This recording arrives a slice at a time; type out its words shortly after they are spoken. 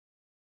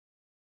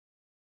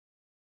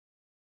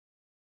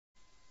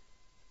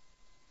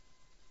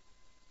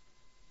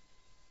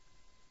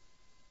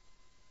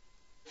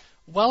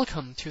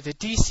Welcome to the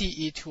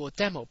DCE tool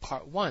demo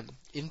part 1.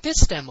 In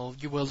this demo,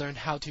 you will learn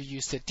how to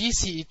use the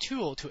DCE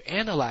tool to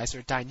analyze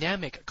your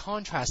dynamic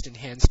contrast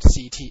enhanced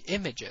CT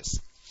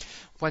images.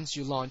 Once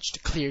you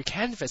launched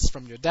ClearCanvas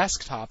from your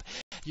desktop,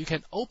 you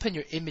can open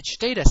your image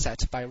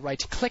dataset by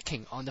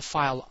right-clicking on the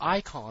file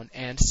icon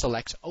and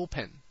select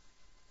Open.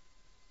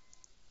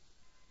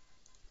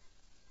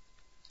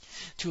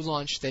 To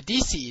launch the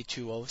DCE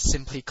tool,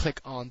 simply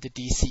click on the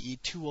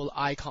DCE tool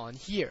icon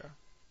here.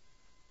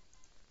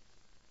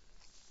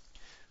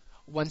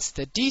 Once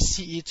the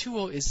DCE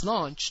tool is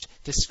launched,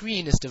 the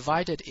screen is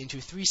divided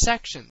into 3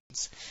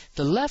 sections.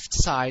 The left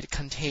side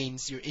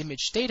contains your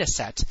image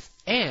dataset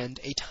and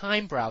a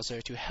time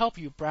browser to help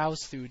you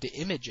browse through the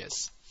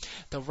images.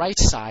 The right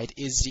side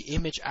is the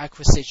image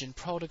acquisition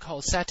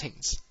protocol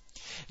settings.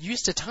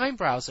 Use the time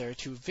browser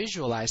to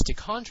visualize the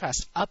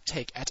contrast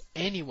uptake at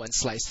any one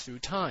slice through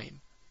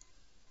time.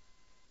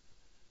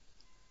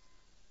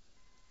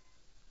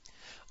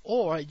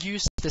 Or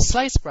use the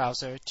slice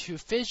browser to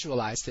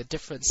visualize the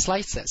different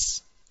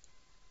slices.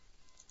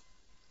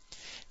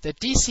 The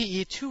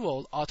DCE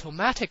tool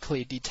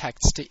automatically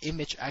detects the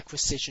image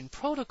acquisition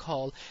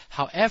protocol,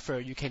 however,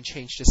 you can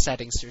change the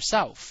settings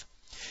yourself.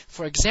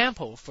 For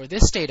example, for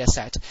this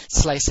dataset,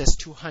 slices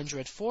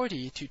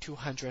 240 to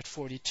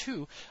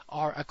 242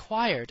 are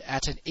acquired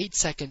at an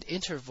 8-second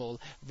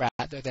interval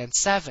rather than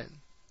 7.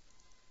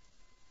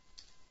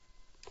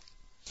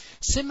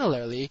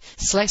 Similarly,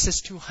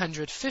 slices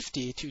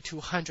 250 to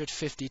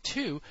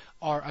 252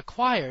 are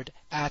acquired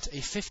at a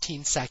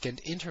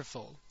 15-second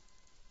interval.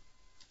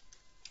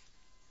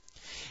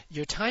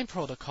 Your time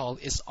protocol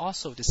is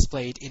also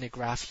displayed in a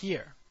graph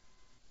here.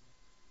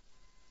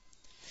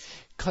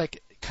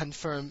 Click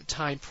Confirm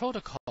Time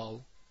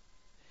Protocol,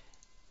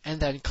 and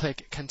then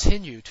click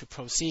Continue to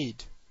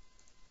proceed.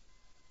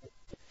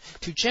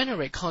 To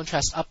generate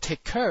contrast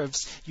uptake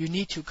curves, you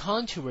need to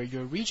contour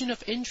your region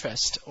of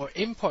interest or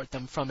import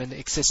them from an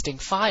existing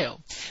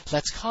file.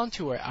 Let's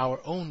contour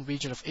our own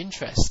region of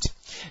interest.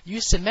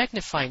 Use the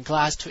magnifying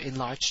glass to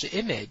enlarge the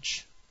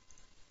image.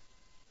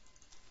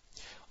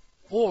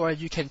 Or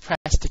you can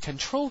press the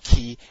Control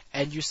key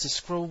and use the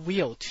scroll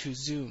wheel to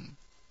zoom.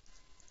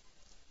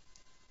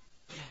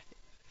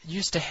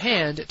 Use the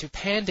hand to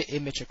pan the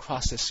image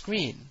across the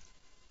screen.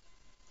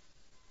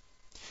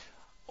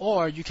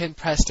 Or you can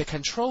press the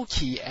Control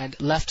key and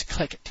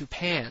left-click to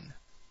pan.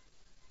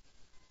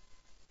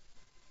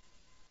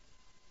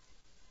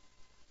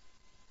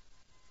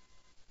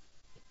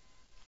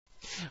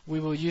 We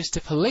will use the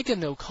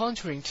polygonal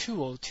contouring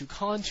tool to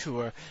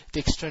contour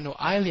the external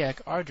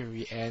iliac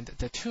artery and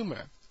the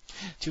tumor.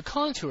 To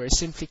contour,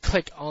 simply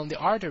click on the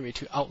artery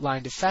to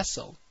outline the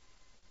vessel.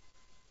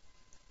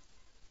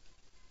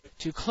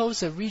 To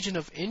close a region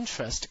of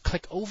interest,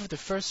 click over the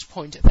first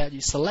point that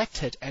you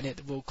selected and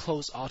it will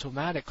close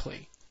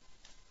automatically.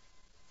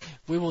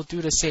 We will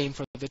do the same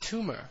for the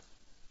tumor.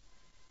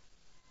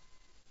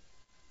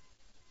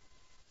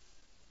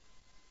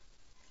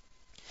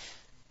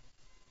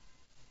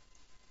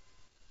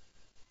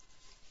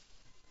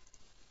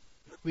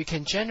 We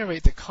can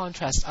generate the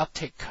contrast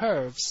uptake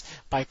curves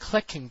by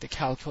clicking the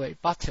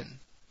Calculate button.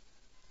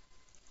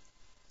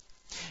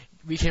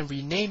 We can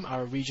rename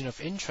our region of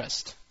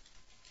interest.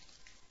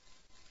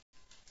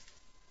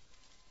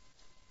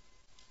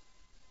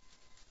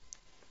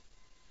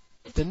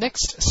 The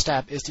next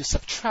step is to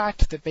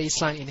subtract the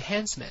baseline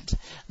enhancement.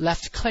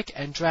 Left-click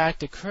and drag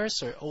the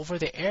cursor over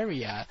the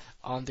area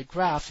on the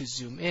graph to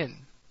zoom in.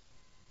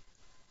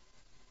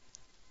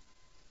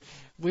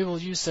 We will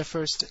use the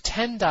first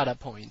 10 data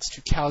points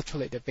to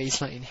calculate the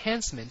baseline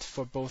enhancement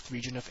for both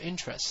regions of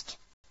interest.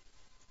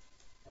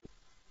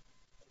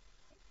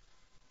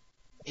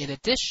 In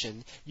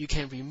addition, you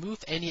can remove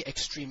any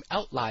extreme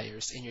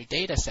outliers in your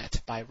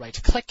dataset by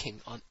right-clicking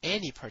on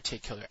any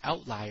particular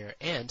outlier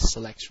and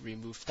select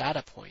Remove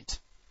Data Point.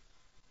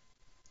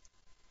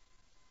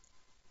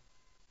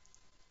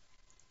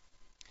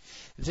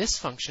 This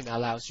function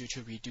allows you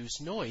to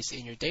reduce noise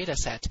in your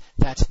dataset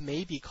that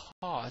may be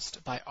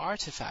caused by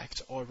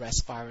artifact or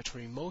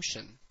respiratory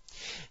motion.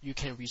 You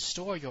can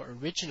restore your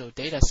original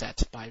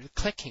dataset by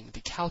clicking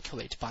the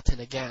Calculate button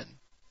again.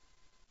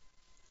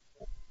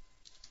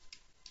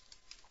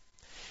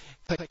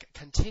 Click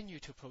Continue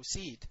to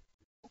proceed.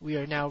 We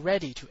are now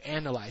ready to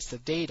analyze the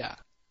data.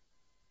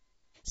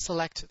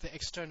 Select the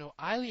external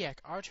iliac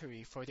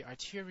artery for the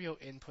arterial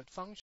input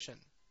function.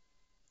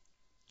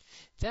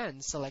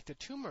 Then select the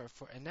tumor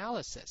for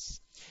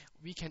analysis.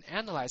 We can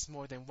analyze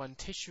more than one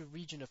tissue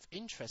region of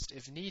interest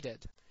if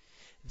needed.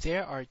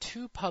 There are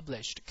 2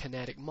 published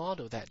kinetic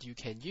models that you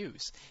can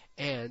use,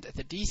 and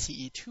the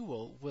DCE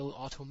tool will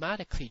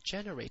automatically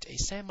generate a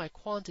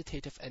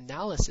semi-quantitative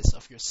analysis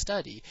of your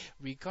study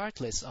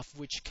regardless of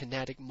which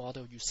kinetic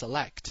model you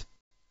select.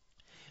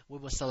 We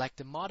will select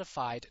the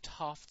modified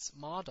Tofts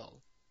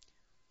model.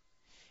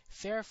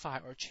 Verify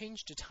or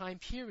change the time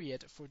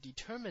period for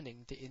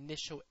determining the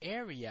initial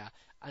area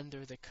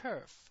under the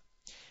curve.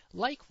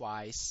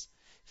 Likewise,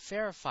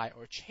 verify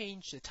or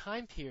change the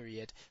time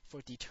period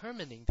for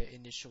determining the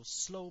initial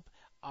slope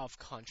of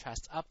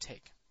contrast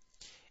uptake.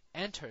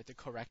 Enter the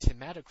correct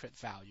hematocrit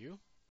value.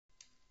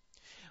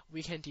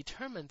 We can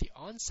determine the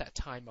onset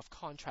time of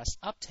contrast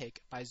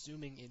uptake by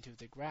zooming into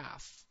the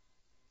graph.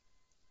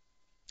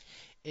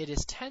 It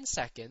is 10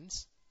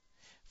 seconds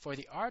for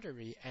the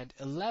artery and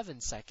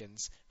 11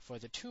 seconds for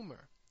the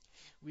tumor.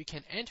 We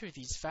can enter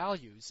these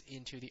values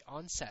into the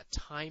onset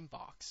time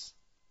box.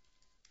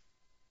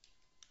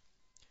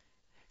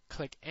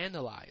 Click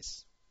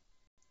Analyze.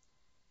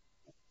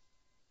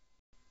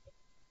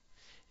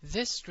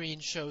 This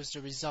screen shows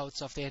the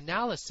results of the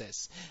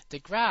analysis. The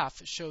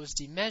graph shows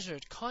the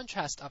measured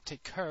contrast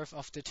uptake curve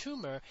of the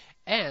tumor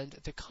and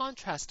the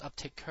contrast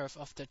uptake curve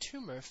of the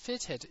tumor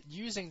fitted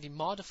using the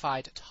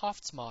modified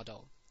Tofts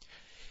model.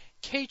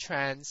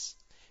 K-trans,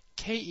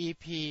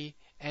 KEP,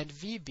 and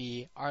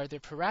VB are the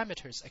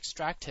parameters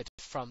extracted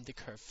from the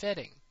curve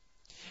fitting.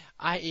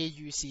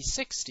 IAUC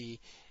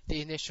 60,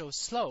 the initial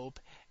slope,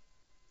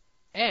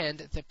 and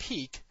the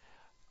peak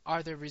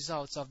are the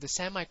results of the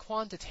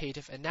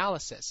semi-quantitative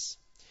analysis.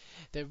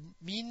 The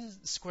mean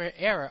square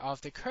error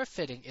of the curve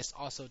fitting is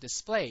also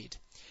displayed.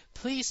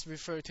 Please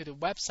refer to the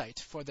website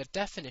for the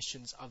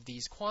definitions of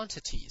these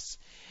quantities.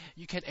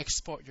 You can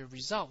export your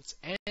results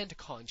and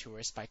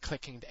contours by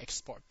clicking the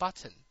Export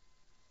button.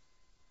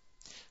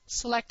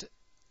 Select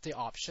the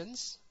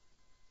options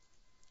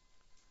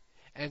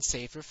and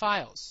save your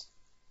files.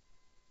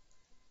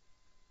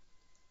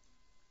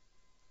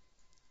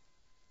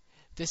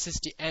 This is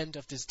the end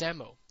of this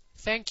demo.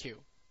 Thank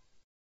you.